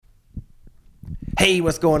Hey,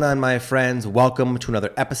 what's going on, my friends? Welcome to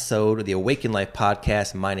another episode of the Awaken Life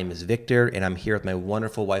podcast. My name is Victor, and I'm here with my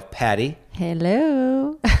wonderful wife, Patty.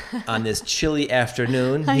 Hello. On this chilly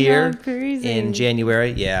afternoon I here know, I'm freezing. in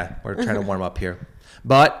January. Yeah, we're trying to warm up here,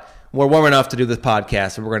 but we're warm enough to do this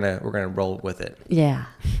podcast, so we're gonna roll with it. Yeah,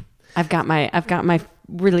 I've got my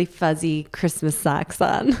really fuzzy Christmas socks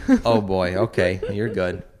on. Oh boy. Okay, you're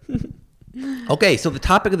good. Okay, so the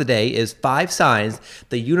topic of the day is 5 signs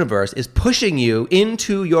the universe is pushing you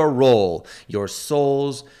into your role, your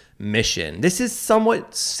soul's mission. This is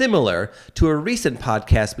somewhat similar to a recent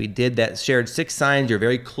podcast we did that shared 6 signs you're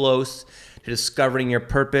very close to discovering your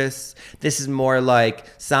purpose. This is more like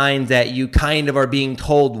signs that you kind of are being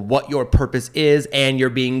told what your purpose is and you're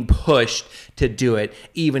being pushed to do it,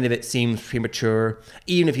 even if it seems premature,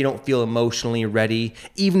 even if you don't feel emotionally ready,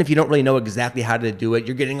 even if you don't really know exactly how to do it.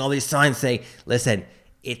 You're getting all these signs saying, listen,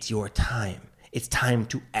 it's your time. It's time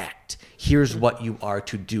to act. Here's what you are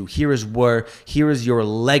to do. Here is your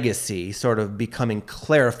legacy sort of becoming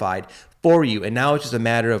clarified for you. And now it's just a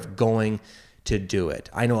matter of going to do it.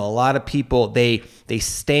 I know a lot of people, they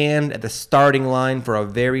stand at the starting line for a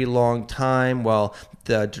very long time. Well,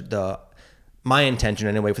 my intention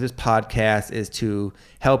anyway for this podcast is to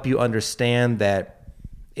help you understand that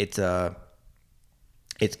it's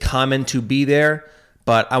common to be there,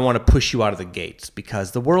 but I want to push you out of the gates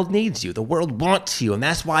because the world needs you. The world wants you. And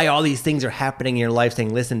that's why all these things are happening in your life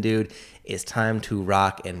saying, listen, dude, it's time to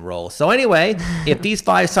rock and roll. So anyway, if these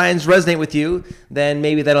 5 signs resonate with you, then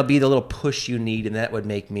maybe that'll be the little push you need, and that would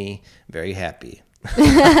make me very happy.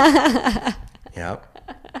 Yep.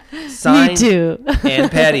 Sign, Me too.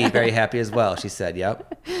 And Patty, very happy as well. She said,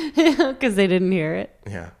 yep. Because they didn't hear it.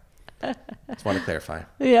 Yeah. Just want to clarify.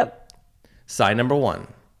 Yep. Sign number 1.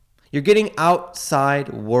 You're getting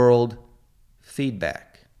outside world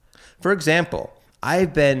feedback. For example,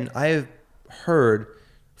 I've heard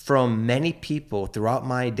from many people throughout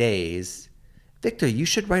my days, Victor, you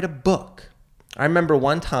should write a book. I remember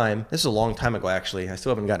one time, this is a long time ago actually, I still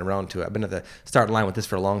haven't gotten around to it. I've been at the starting line with this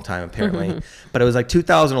for a long time apparently, but it was like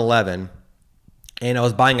 2011, and I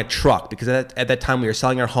was buying a truck because at that time we were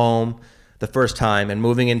selling our home the first time and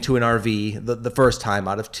moving into an RV the first time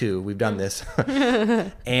out of 2. We've done this.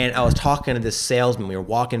 And I was talking to this salesman. We were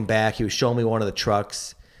walking back. He was showing me one of the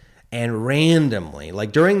trucks. And randomly,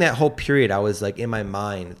 like during that whole period, I was like in my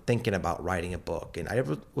mind thinking about writing a book. And I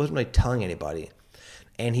wasn't really telling anybody.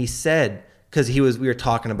 And he said, because we were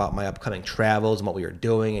talking about my upcoming travels and what we were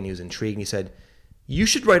doing, and he was intrigued. And he said, you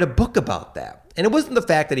should write a book about that. And it wasn't the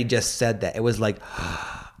fact that he just said that. It was like,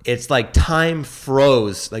 it's like time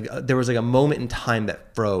froze. Like there was like a moment in time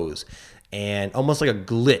that froze, and almost like a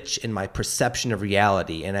glitch in my perception of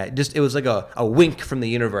reality. And it was like a wink from the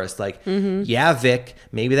universe. Like, yeah, Vic,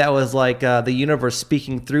 maybe that was like the universe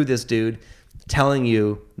speaking through this dude, telling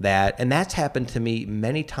you that. And that's happened to me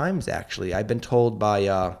many times, actually. I've been told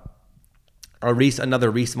by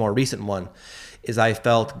more recent one is I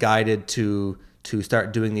felt guided to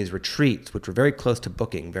start doing these retreats, which we're very close to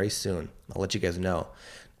booking very soon. I'll let you guys know.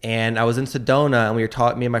 And I was in Sedona,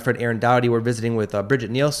 and me and my friend Aaron Dowdy were visiting with Bridget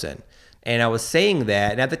Nielsen. And I was saying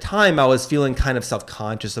that, and at the time I was feeling kind of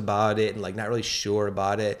self-conscious about it and like not really sure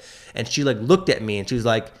about it. And she like looked at me and she was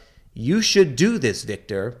like, you should do this,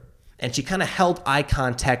 Victor. And she kind of held eye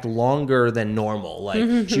contact longer than normal.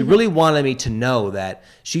 Like she really wanted me to know that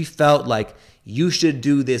she felt like you should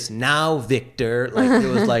do this now, Victor. Like it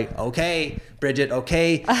was like, okay, Bridget,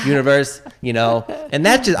 okay, universe, And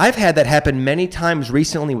I've had that happen many times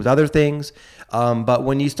recently with other things. But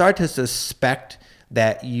when you start to suspect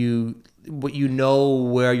that you know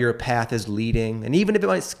where your path is leading, and even if it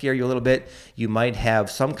might scare you a little bit, you might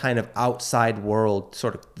have some kind of outside world,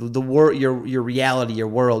 sort of the world, your reality, your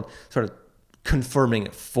world, sort of confirming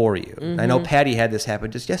it for you. I know Patty had this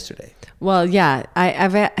happen just yesterday. Well, yeah,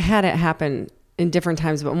 I've had it happen in different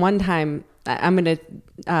times, but one time I'm going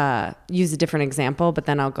to use a different example, but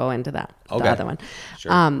then I'll go into the other one.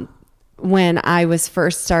 Sure. When I was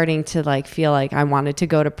first starting to like feel like I wanted to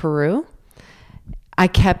go to Peru, I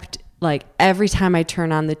kept like every time I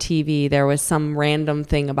turn on the TV, there was some random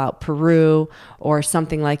thing about Peru or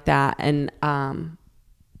something like that. And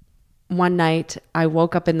one night I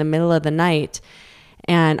woke up in the middle of the night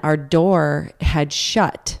and our door had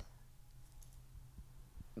shut.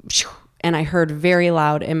 And I heard very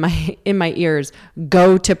loud in my ears,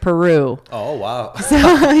 "Go to Peru." Oh, wow.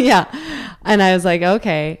 So yeah. And I was like,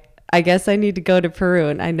 okay, I guess I need to go to Peru.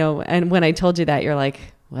 And I know, and when I told you that, you're like,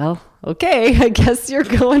 well, okay, I guess you're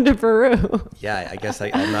going to Peru. Yeah, I guess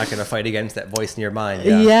I'm not going to fight against that voice in your mind.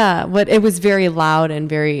 Yeah, but it was very loud and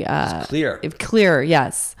very clear. Clear,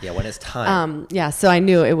 yes. Yeah, when it's time. So I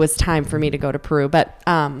knew it was time for me to go to Peru. But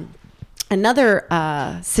another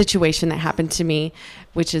situation that happened to me,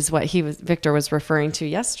 which is what Victor was referring to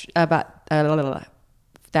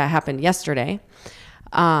that happened yesterday.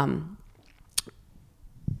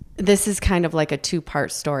 This is kind of like a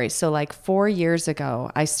two-part story. So like 4 years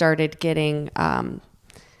ago, I started getting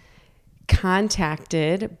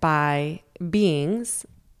contacted by beings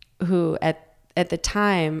who at the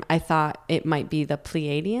time I thought it might be the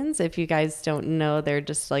Pleiadians. If you guys don't know, they're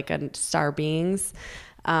just like star beings.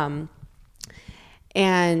 And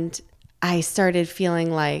I started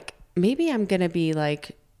feeling like maybe I'm going to be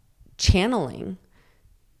like channeling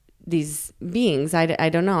these beings. I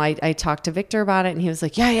don't know. I talked to Victor about it and he was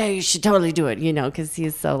like, yeah, you should totally do it, because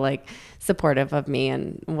he's so like supportive of me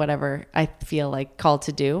and whatever I feel like called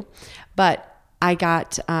to do. But I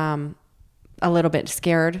got a little bit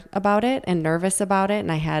scared about it and nervous about it.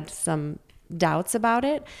 And I had some doubts about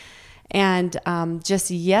it. And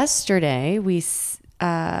just yesterday we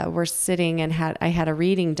were sitting and I had a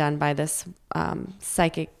reading done by this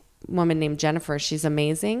psychic woman named Jennifer. She's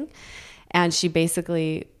amazing. And she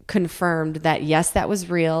basically confirmed that, yes, that was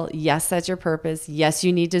real. Yes, that's your purpose. Yes,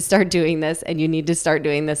 you need to start doing this and you need to start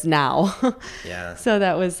doing this now. Yeah. So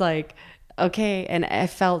that was like, okay. And I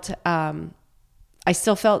felt, I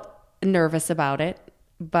still felt nervous about it,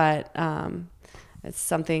 but it's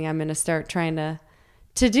something I'm going to start trying to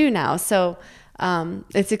do now. So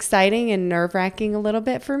it's exciting and nerve-wracking a little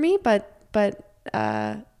bit for me, but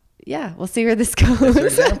yeah, we'll see where this goes. That's your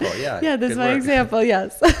example, yeah. Yeah, that's my example,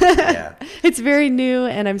 yes. Yeah. It's very new,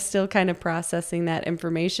 and I'm still kind of processing that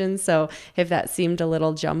information. So if that seemed a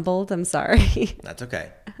little jumbled, I'm sorry. That's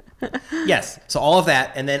okay. Yes, so all of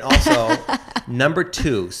that, and then also number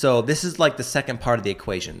 2. So this is like the second part of the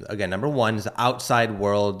equation. Again, number 1 is the outside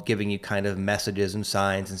world giving you kind of messages and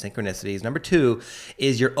signs and synchronicities. Number 2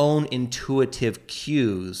 is your own intuitive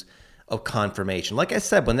cues of confirmation. Like I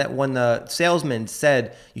said, when the salesman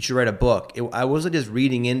said you should write a book, I wasn't just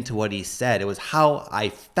reading into what he said. It was how I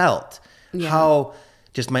felt, how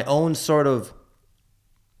just my own sort of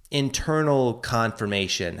internal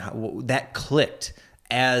confirmation, how that clicked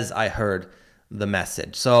as I heard the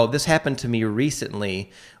message. So this happened to me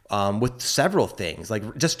recently with several things.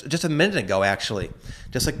 Like just a minute ago, actually,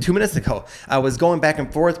 just like 2 minutes ago, I was going back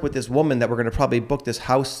and forth with this woman that we're going to probably book this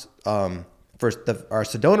house for our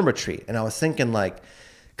Sedona retreat. And I was thinking like,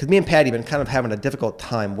 because me and Patty have been kind of having a difficult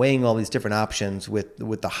time weighing all these different options with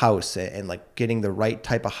the house and like getting the right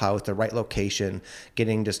type of house, the right location,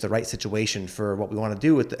 getting just the right situation for what we want to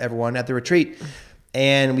do with everyone at the retreat.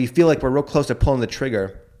 And we feel like we're real close to pulling the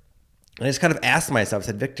trigger. And I just kind of asked myself, I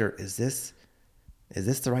said, Victor, is this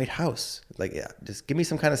the right house? Like, yeah, just give me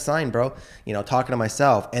some kind of sign, bro. Talking to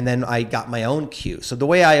myself. And then I got my own cue. So the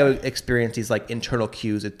way I experience these like internal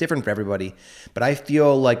cues, it's different for everybody. But I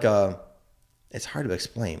feel like it's hard to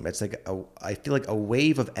explain, but it's like I feel like a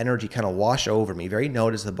wave of energy kind of wash over me, very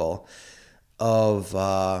noticeable, of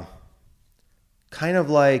kind of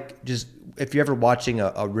like just if you're ever watching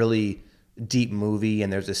a really deep movie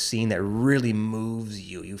and there's a scene that really moves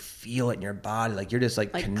you, you feel it in your body, like you're just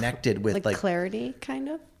like connected with like clarity, kind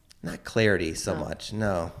of. Not clarity so much,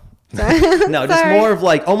 no. No, just more of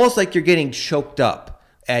like almost like you're getting choked up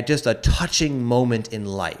at just a touching moment in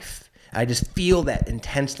life. I just feel that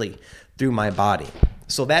intensely through my body.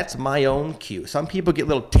 So that's my own cue. Some people get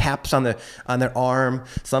little taps on their arm.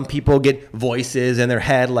 Some people get voices in their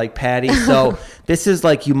head like Patty. So this is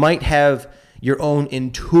like you might have your own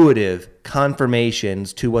intuitive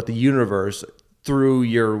confirmations to what the universe through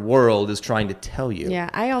your world is trying to tell you.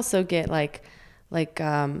 Yeah, I also get like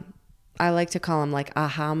I like to call them like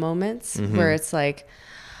aha moments, where it's like,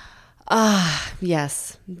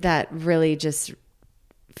 yes, that really just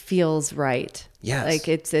feels right. Yes. Like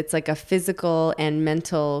it's like a physical and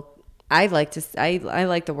mental. I like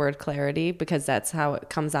the word clarity because that's how it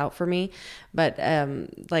comes out for me. But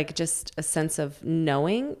like just a sense of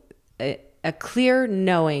knowing, a clear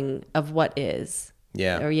knowing of what is.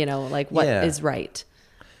 Yeah. Or like what is right.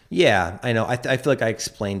 Yeah, I know. I feel like I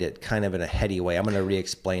explained it kind of in a heady way. I'm going to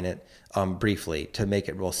re-explain it briefly to make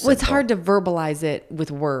it real simple. Well, it's hard to verbalize it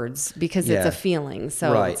with words because it's a feeling.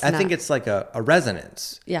 So right. I think it's like a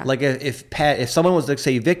resonance. Yeah. Like if someone was to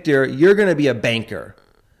say, Victor, you're going to be a banker.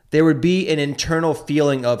 there would be an internal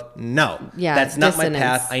feeling of, no, that's not dissonance. my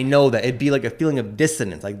path. I know that. It'd be like a feeling of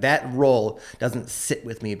dissonance. Like that role doesn't sit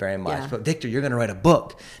with me very much. Yeah. But Victor, you're going to write a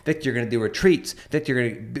book. Victor, you're going to do retreats. Victor, you're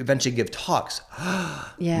going to eventually give talks.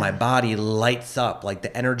 My body lights up, like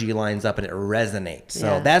the energy lines up and it resonates.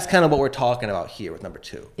 So that's kind of what we're talking about here with number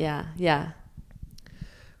 2. Yeah.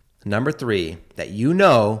 Number 3, that you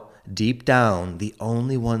know deep down, the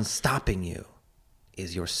only one stopping you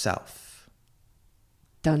is yourself.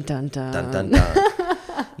 Dun, dun, dun. Dun, dun,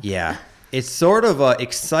 dun. Yeah. It's sort of a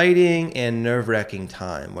exciting and nerve-wracking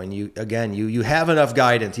time when you have enough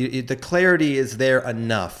guidance. The clarity is there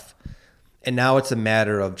enough. And now it's a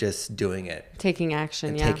matter of just doing it. Taking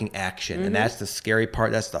action, Taking action. Mm-hmm. And that's the scary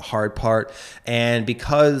part. That's the hard part. And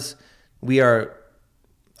because we are,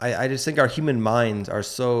 I just think our human minds are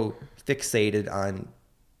so fixated on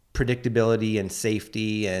predictability and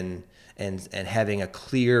safety and having a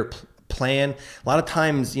clear plan. A lot of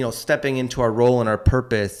times, stepping into our role and our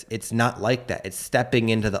purpose, it's not like that. It's stepping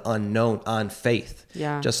into the unknown on faith.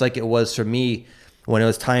 Yeah. Just like it was for me when it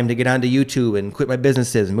was time to get onto YouTube and quit my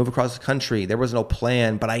businesses and move across the country. There was no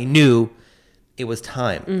plan, but I knew it was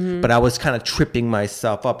time. Mm-hmm. But I was kind of tripping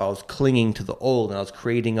myself up. I was clinging to the old and I was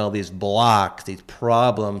creating all these blocks, these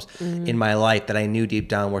problems in my life that I knew deep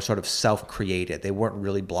down were sort of self-created. They weren't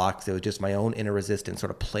really blocks. It was just my own inner resistance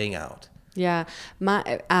sort of playing out. Yeah,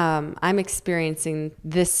 I'm experiencing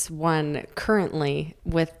this one currently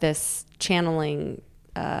with this channeling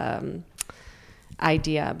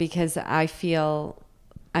idea because I feel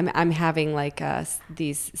I'm having like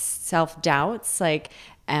these self-doubts, like,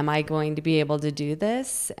 am I going to be able to do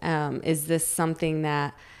this? Is this something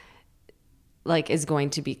that like is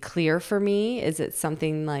going to be clear for me? Is it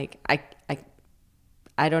something like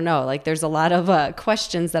I don't know. Like there's a lot of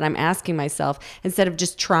questions that I'm asking myself instead of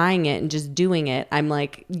just trying it and just doing it. I'm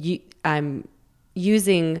like, I'm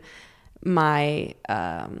using my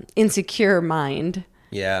insecure mind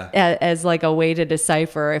as like a way to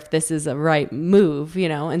decipher if this is a right move,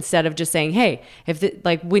 instead of just saying, hey,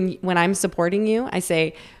 when I'm supporting you, I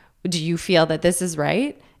say, do you feel that this is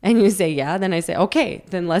right? And you say, yeah. Then I say, okay,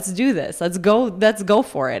 then let's do this. Let's go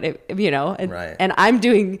for it. Right. And I'm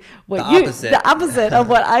doing the opposite of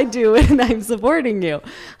what I do and I'm supporting you.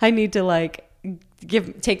 I need to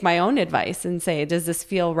take my own advice and say, does this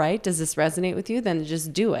feel right? Does this resonate with you? Then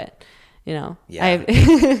just do it. Yeah.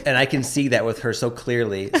 And I can see that with her so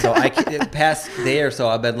clearly. So past there. So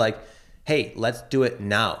I've been like, hey, let's do it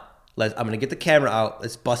now. I'm going to get the camera out.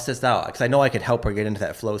 Let's bust this out. Because I know I could help her get into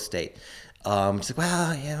that flow state. She's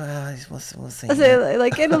like, we'll see.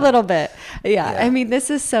 Like in a little bit. Yeah. I mean, this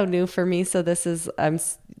is so new for me. So this is,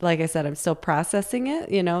 like I said, I'm still processing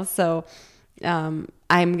it, so I'm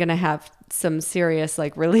going to have some serious,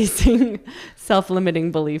 releasing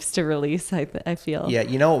self-limiting beliefs to release, I feel. Yeah.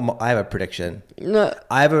 I have a prediction. Because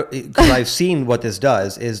I've seen what this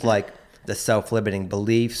does is like the self-limiting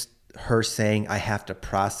beliefs, her saying I have to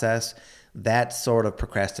process. That sort of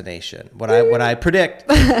procrastination. What I predict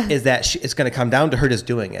is that it's going to come down to her just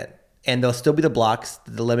doing it. And there'll still be the blocks,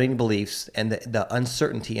 the limiting beliefs, and the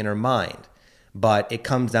uncertainty in her mind. But it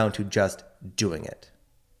comes down to just doing it.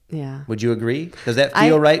 Yeah. Would you agree? Does that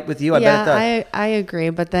feel right with you? I bet it does. I agree.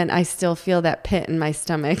 But then I still feel that pit in my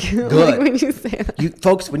stomach. Good. When you say that.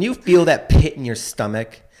 Folks, when you feel that pit in your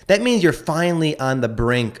stomach, that means you're finally on the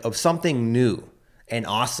brink of something new and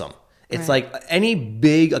awesome. It's like any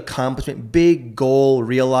big accomplishment, big goal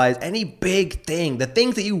realized, any big thing, the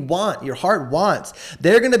things that you want, your heart wants,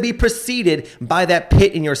 they're going to be preceded by that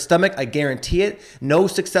pit in your stomach. I guarantee it. No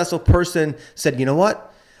successful person said, you know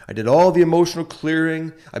what? I did all the emotional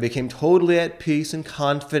clearing. I became totally at peace and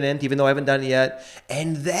confident, even though I haven't done it yet.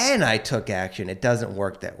 And then I took action. It doesn't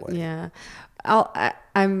work that way. Yeah.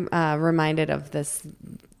 I'm reminded of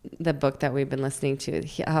the book that we've been listening to,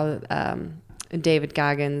 how David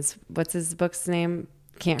Goggins, what's his book's name?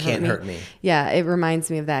 Can't Hurt Me. Yeah, it reminds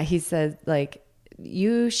me of that. He said,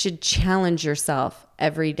 you should challenge yourself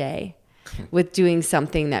every day with doing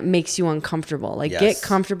something that makes you uncomfortable. Get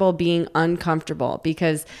comfortable being uncomfortable,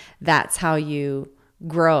 because that's how you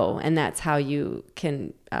grow and that's how you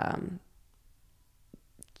can,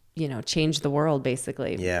 change the world,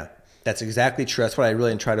 basically. Yeah, that's exactly true. That's what I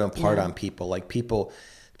really try to impart on people. People,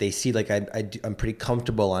 they see I'm pretty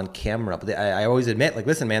comfortable on camera, but I always admit,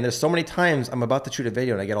 listen, man, there's so many times I'm about to shoot a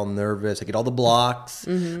video and I get all nervous, I get all the blocks.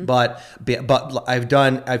 Mm-hmm. But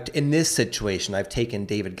in this situation, I've taken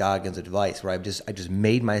David Goggins' advice where I just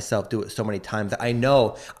made myself do it so many times that I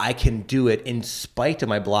know I can do it in spite of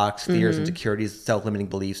my blocks, fears, insecurities, self-limiting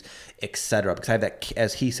beliefs, etc. Because I have that,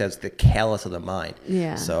 as he says, the callous of the mind.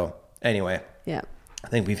 Yeah. So anyway. Yeah. I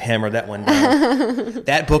think we've hammered that one down.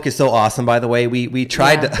 That book is so awesome, by the way. We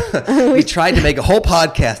tried to we tried to make a whole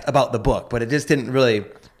podcast about the book, but it just didn't really.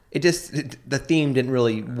 The theme didn't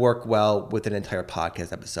really work well with an entire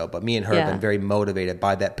podcast episode. But me and her have been very motivated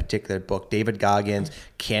by that particular book. David Goggins,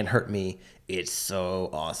 Can't Hurt Me. It's so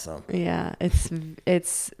awesome. Yeah,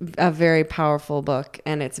 it's a very powerful book,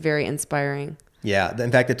 and it's very inspiring. Yeah.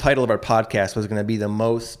 In fact, the title of our podcast was going to be the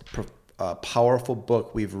most powerful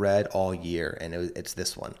book we've read all year, and it's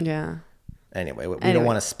this one. Yeah. Anyway, we don't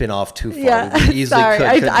want to spin off too far. Yeah, sorry.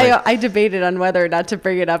 I debated on whether or not to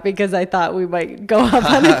bring it up because I thought we might go off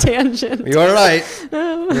on a tangent. You're all right.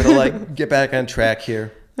 We're going to get back on track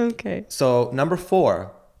here. Okay. So number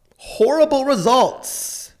 4, horrible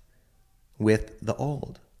results with the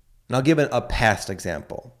old. And I'll give a past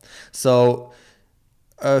example. So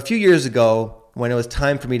a few years ago, when it was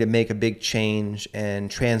time for me to make a big change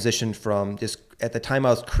and transition from just, at the time I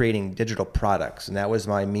was creating digital products, and that was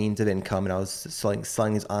my means of income, and I was selling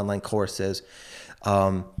these online courses.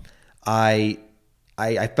 I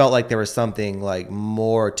felt like there was something like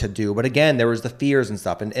more to do, but again, there was the fears and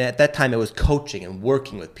stuff. And at that time, it was coaching and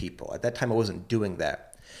working with people. At that time, I wasn't doing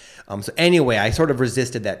that. So anyway, I sort of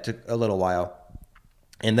resisted that a little while.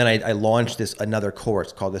 And then I launched another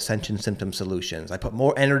course called Ascension Symptom Solutions. I put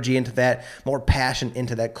more energy into that, more passion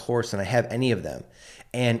into that course than I have any of them.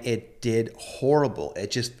 And it did horrible.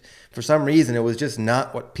 It just, for some reason, it was just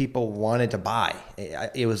not what people wanted to buy.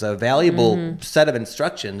 It was a valuable set of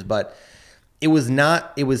instructions, but it was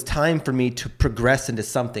not. It was time for me to progress into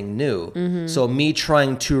something new. So me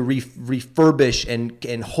trying to refurbish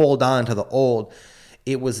and hold on to the old,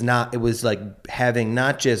 it was not. It was like having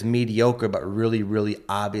not just mediocre, but really, really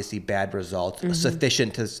obviously bad results,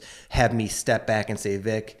 sufficient to have me step back and say,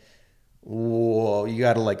 Vic, whoa, you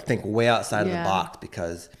got to like think way outside of the box,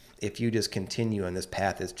 because if you just continue on this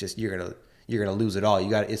path, it's just you're gonna lose it all.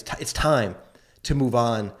 It's time to move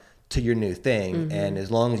on to your new thing, and as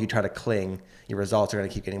long as you try to cling, your results are gonna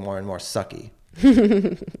keep getting more and more sucky.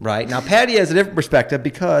 Right now, Patty has a different perspective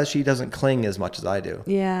because she doesn't cling as much as I do.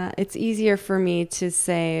 Yeah, it's easier for me to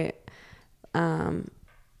say,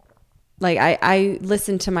 like I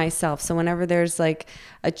listen to myself. So whenever there's like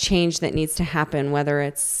a change that needs to happen, whether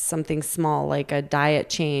it's something small like a diet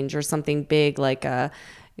change or something big like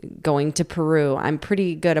going to Peru, I'm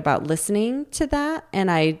pretty good about listening to that, and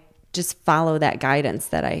I just follow that guidance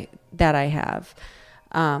that I have.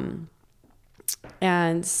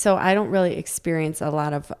 And so I don't really experience a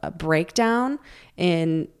lot of a breakdown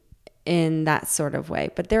in that sort of way.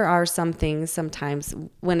 But there are some things sometimes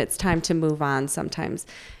when it's time to move on, sometimes,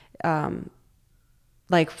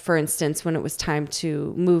 like for instance, when it was time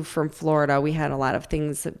to move from Florida, we had a lot of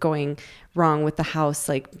things going wrong with the house.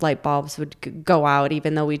 Like light bulbs would go out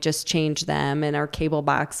even though we just changed them, and our cable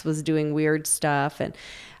box was doing weird stuff.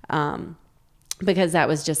 And, because that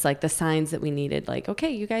was just like the signs that we needed, like, okay,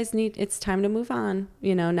 you guys it's time to move on,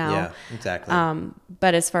 now. Yeah, exactly.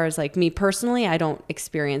 But as far as like me personally, I don't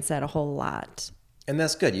experience that a whole lot. And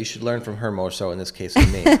that's good. You should learn from her more so in this case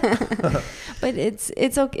than me. But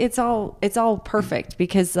it's all perfect,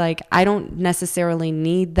 because like I don't necessarily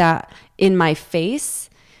need that in my face,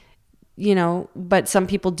 but some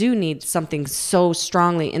people do need something so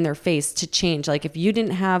strongly in their face to change. Like if you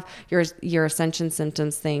didn't have your ascension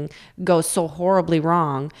symptoms thing go so horribly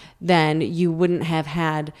wrong, then you wouldn't have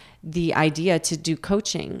had the idea to do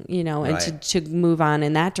coaching, and right. to move on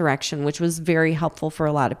in that direction, which was very helpful for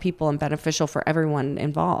a lot of people and beneficial for everyone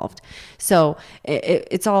involved. So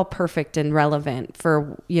it's all perfect and relevant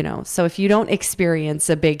for, so if you don't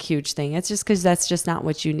experience a big, huge thing, it's just because that's just not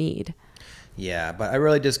what you need. Yeah, but it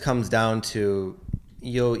really just comes down to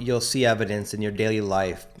you'll see evidence in your daily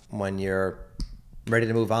life when you're ready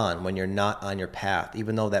to move on, when you're not on your path,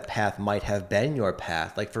 even though that path might have been your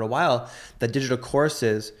path. Like for a while, the digital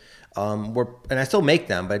courses were, and I still make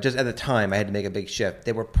them, but just at the time I had to make a big shift.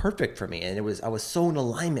 They were perfect for me, and I was so in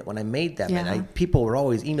alignment when I made them. Yeah. And people were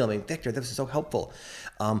always emailing me, Victor, this is so helpful.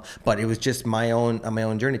 But it was just my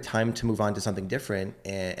own journey, time to move on to something different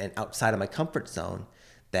and outside of my comfort zone.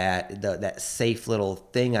 That safe little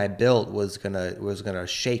thing I built was gonna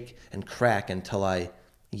shake and crack until I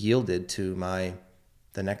yielded to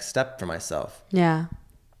the next step for myself. Yeah.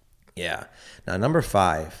 Yeah. Now number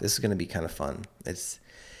 5, this is gonna be kind of fun. It's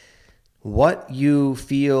what you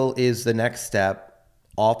feel is the next step.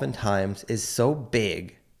 Oftentimes is so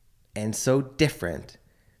big and so different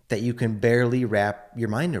that you can barely wrap your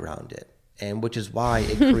mind around it, and which is why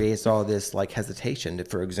it creates all this like hesitation.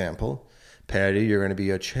 For example, Patty, you're going to be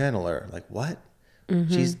a channeler. Like what?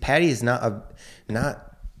 Patty is not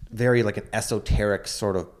very like an esoteric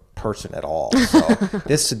sort of person at all. So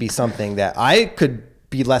this would be something that I could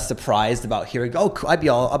be less surprised about hearing, oh, I'd be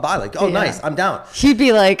all about like, oh, nice, I'm down. He'd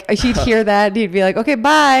be like, he'd hear that, and he'd be like, okay,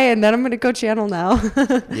 bye, and then I'm going to go channel now.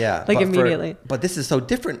 Yeah. Like immediately. But this is so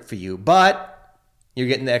different for you. But you're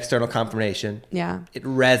getting the external confirmation. Yeah. It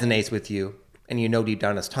resonates with you, and you know deep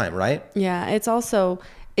down it's time, right? Yeah. It's also,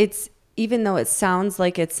 even though it sounds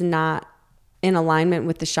like it's not in alignment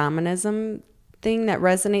with the shamanism thing that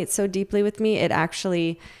resonates so deeply with me, it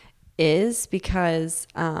actually is, because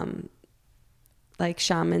like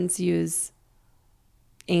shamans use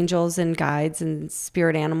angels and guides and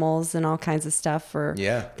spirit animals and all kinds of stuff for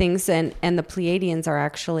things, and the Pleiadians are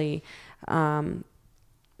actually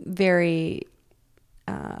very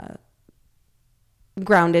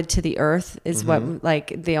grounded to the earth is what,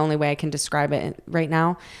 like, the only way I can describe it right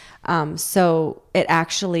now. So it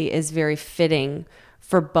actually is very fitting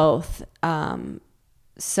for both.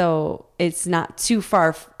 So it's not too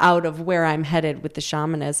far out of where I'm headed with the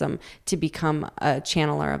shamanism to become a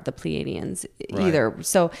channeler of the Pleiadians either.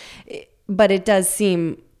 So, but it does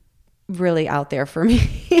seem really out there for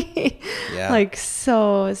me. Like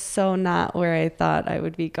so not where I thought I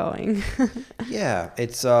would be going. Yeah.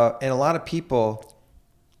 It's, and a lot of people,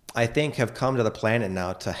 I think, have come to the planet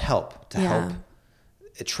now to help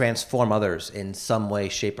transform others in some way,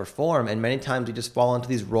 shape, or form. And many times we just fall into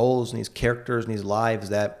these roles and these characters and these lives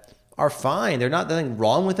that are fine. There's nothing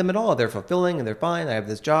wrong with them at all. They're fulfilling and they're fine. I have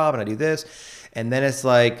this job and I do this. And then it's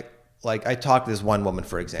like I talked to this one woman,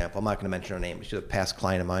 for example. I'm not going to mention her name, but she's a past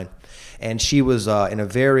client of mine. And she was in a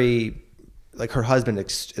very, like, her husband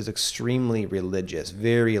is extremely religious,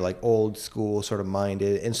 very like old school sort of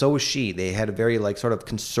minded. And so was she. They had a very like sort of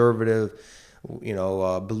conservative,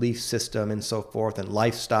 belief system and so forth and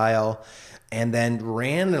lifestyle. And then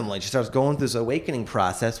randomly she starts going through this awakening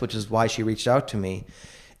process, which is why she reached out to me.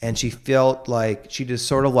 And she felt like she just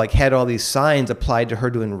sort of like had all these signs applied to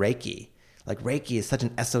her doing Reiki. Like Reiki is such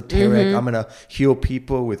an esoteric, I'm going to heal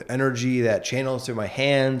people with energy that channels through my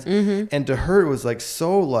hands. And to her, it was like,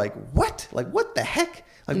 so like, what? Like, what the heck?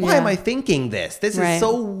 Like, why am I thinking this? This is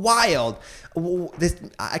so wild.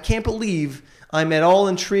 I can't believe I'm at all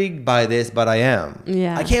intrigued by this, but I am.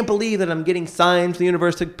 Yeah. I can't believe that I'm getting signs from the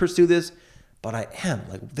universe to pursue this, but I am.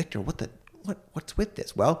 Like, Victor, what's with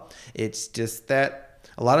this? Well, it's just that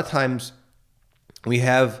a lot of times we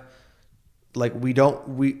have, like, we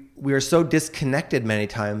are so disconnected many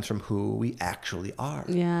times from who we actually are.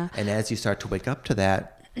 Yeah. And as you start to wake up to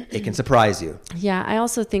that, it can surprise you. Yeah. I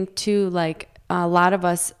also think too, like, a lot of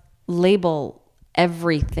us label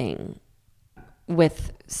everything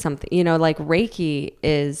with something, like Reiki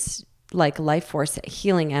is like life force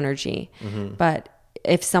healing energy. But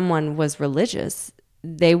if someone was religious,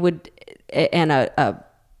 they would, and a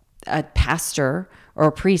pastor or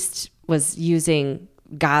a priest was using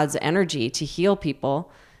God's energy to heal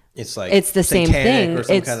people, it's like it's the same thing.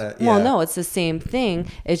 No, it's the same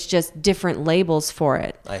thing. It's just different labels for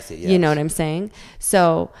it. I see. Yes. You know what I'm saying?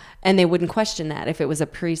 So, and they wouldn't question that if it was a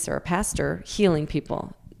priest or a pastor healing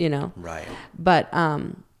people, Right. But,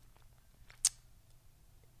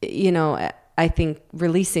 I think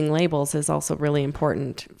releasing labels is also really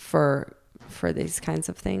important for these kinds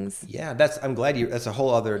of things. Yeah, I'm glad that's a whole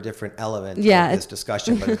other different element of this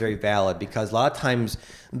discussion, but it's very valid, because a lot of times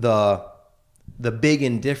the big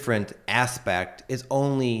and different aspect is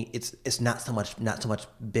it's not so much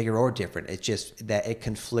bigger or different. It's just that it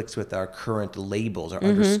conflicts with our current labels, our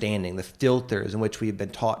understanding, the filters in which we've been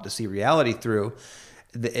taught to see reality through.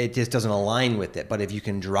 It just doesn't align with it. But if you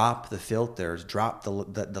can drop the filters, drop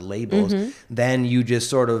the labels, then you just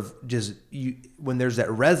sort of when there's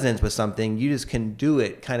that resonance with something, you just can do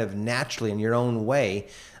it kind of naturally in your own way.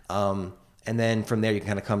 And then from there, you can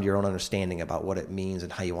kind of come to your own understanding about what it means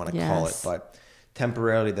and how you want to call it. But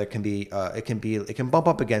temporarily, there can be it can bump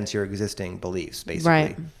up against your existing beliefs, basically.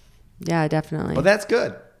 Right. Yeah, definitely. But that's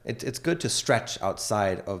good. It's good to stretch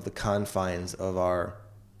outside of the confines of our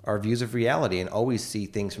views of reality and always see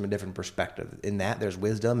things from a different perspective. In that, there's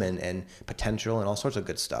wisdom and potential and all sorts of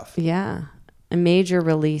good stuff. Yeah. A major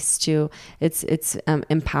release too. It's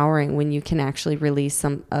empowering when you can actually release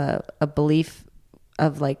a belief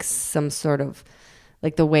of like some sort of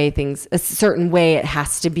like the way things, a certain way it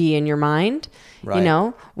has to be in your mind.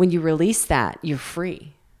 Right. When you release that, you're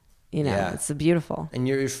free. It's beautiful. And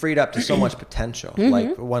you're freed up to so much potential.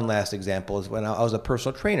 Like, one last example is when I was a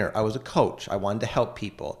personal trainer, I was a coach. I wanted to help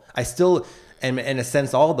people. I still, and in a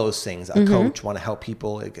sense, all those things, a coach, want to help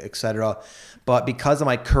people, etc. But because of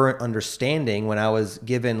my current understanding, when I was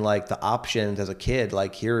given like the options as a kid,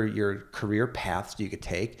 like, here are your career paths you could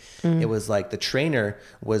take, it was like the trainer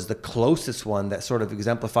was the closest one that sort of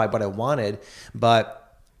exemplified what I wanted.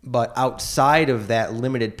 But outside of that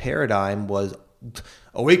limited paradigm was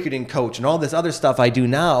awakening coach and all this other stuff I do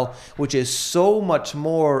now, which is so much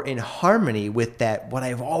more in harmony with that, what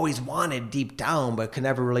I've always wanted deep down, but could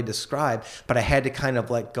never really describe. But I had to kind of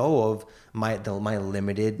let go of my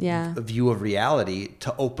limited view of reality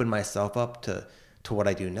to open myself up to what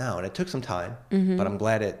I do now. And it took some time, but I'm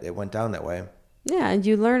glad it went down that way. Yeah. And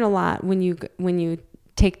you learn a lot when you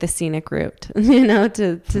take the scenic route,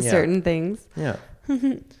 to certain things. Yeah.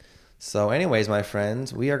 So anyways, my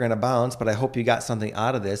friends, we are going to bounce, but I hope you got something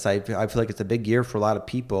out of this. I feel like it's a big year for a lot of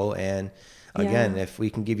people. And again, if we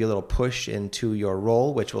can give you a little push into your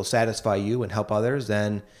role, which will satisfy you and help others,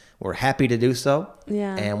 then we're happy to do so.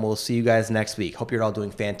 Yeah. And we'll see you guys next week. Hope you're all doing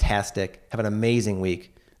fantastic. Have an amazing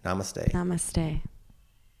week. Namaste. Namaste.